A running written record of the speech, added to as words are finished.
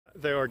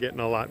They are getting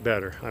a lot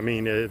better. I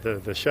mean,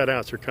 the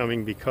shutouts are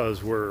coming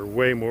because we're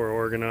way more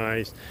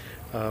organized.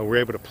 We're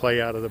able to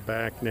play out of the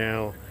back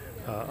now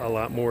a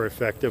lot more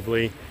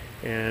effectively.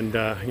 And,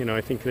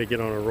 I think they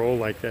get on a roll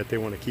like that, they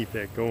want to keep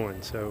that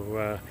going.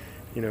 So,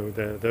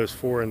 those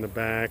 4 in the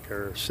back,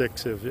 or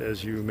 6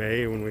 as you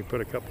may, when we put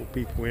a couple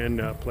people in,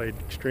 played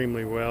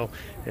extremely well.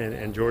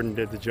 And Jordan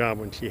did the job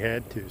when she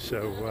had to.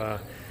 So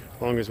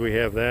as long as we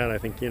have that, I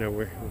think,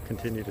 we'll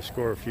continue to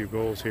score a few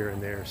goals here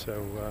and there.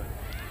 So,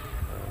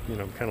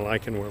 I'm kind of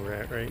liking where we're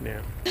at right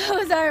now.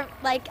 Those are,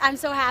 I'm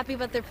so happy,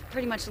 but they're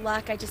pretty much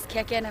luck. I just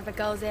kick it, if it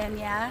goes in,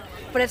 yeah.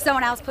 But if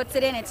someone else puts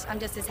it in, I'm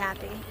just as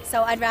happy.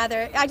 So I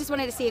just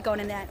wanted to see it going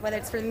in net, whether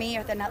it's for me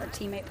or if another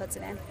teammate puts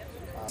it in.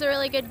 It's a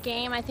really good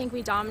game. I think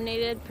we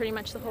dominated pretty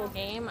much the whole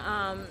game.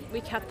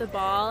 We kept the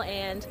ball,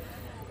 and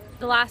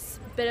the last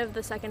bit of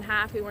the second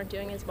half we weren't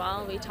doing as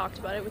well. We talked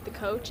about it with the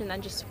coach and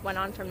then just went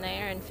on from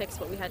there and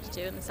fixed what we had to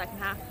do in the second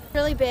half.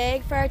 Really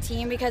big for our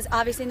team because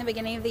obviously in the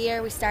beginning of the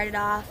year we started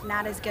off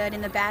not as good.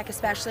 In the back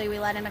especially, we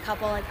let in a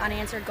couple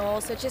unanswered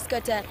goals, so it's just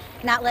good to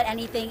not let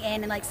anything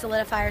in and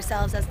solidify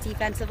ourselves as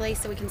defensively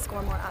so we can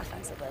score more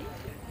offensively.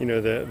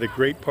 The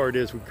great part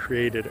is we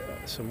created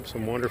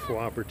some wonderful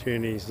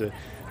opportunities.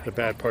 The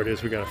bad part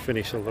is we got to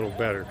finish a little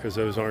better because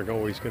those aren't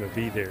always going to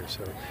be there.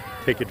 So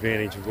take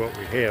advantage of what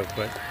we have.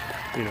 But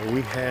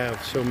we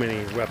have so many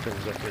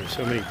weapons up there,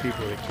 so many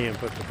people that can't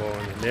put the ball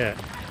in the net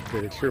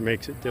that it sure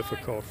makes it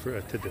difficult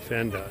to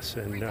defend us.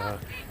 And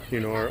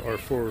our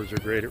forwards are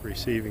great at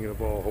receiving the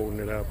ball, holding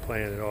it up,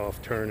 playing it off,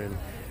 turning,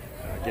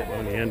 getting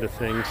on the end of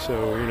things.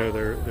 So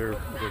they're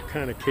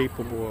kind of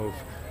capable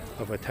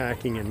of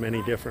attacking in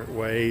many different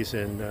ways.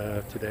 And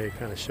today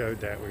kind of showed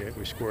that.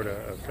 We scored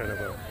a kind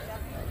of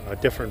a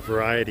different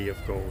variety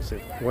of goals.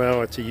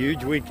 Well, it's a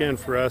huge weekend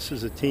for us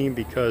as a team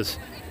because,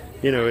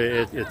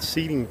 it's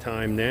seeding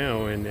time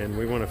now, and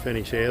we want to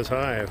finish as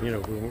high.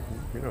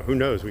 Who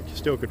knows? We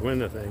still could win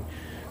the thing,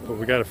 but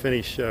we got to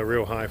finish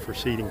real high for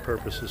seeding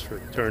purposes for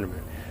the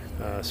tournament.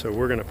 So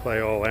we're going to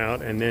play all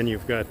out, and then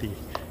you've got the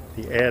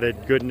added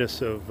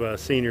goodness of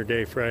Senior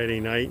Day Friday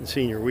night and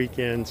Senior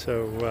Weekend.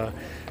 So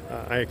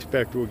I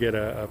expect we'll get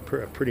a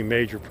pretty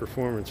major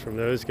performance from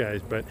those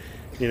guys. But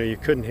you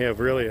couldn't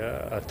have really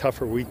a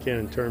tougher weekend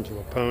in terms of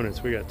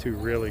opponents. We got 2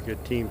 really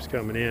good teams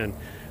coming in.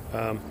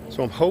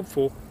 So I'm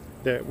hopeful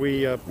that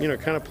we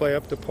kind of play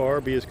up to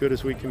par, be as good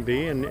as we can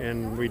be,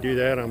 and we do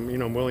that.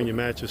 I'm willing to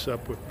match us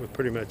up with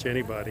pretty much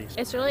anybody.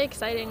 It's really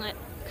exciting.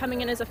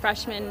 Coming in as a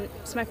freshman,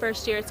 it's my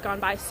first year. It's gone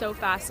by so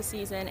fast this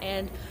season,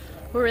 and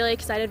we're really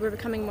excited. We're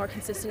becoming more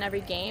consistent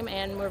every game,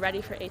 and we're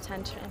ready for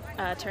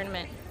A10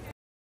 tournament.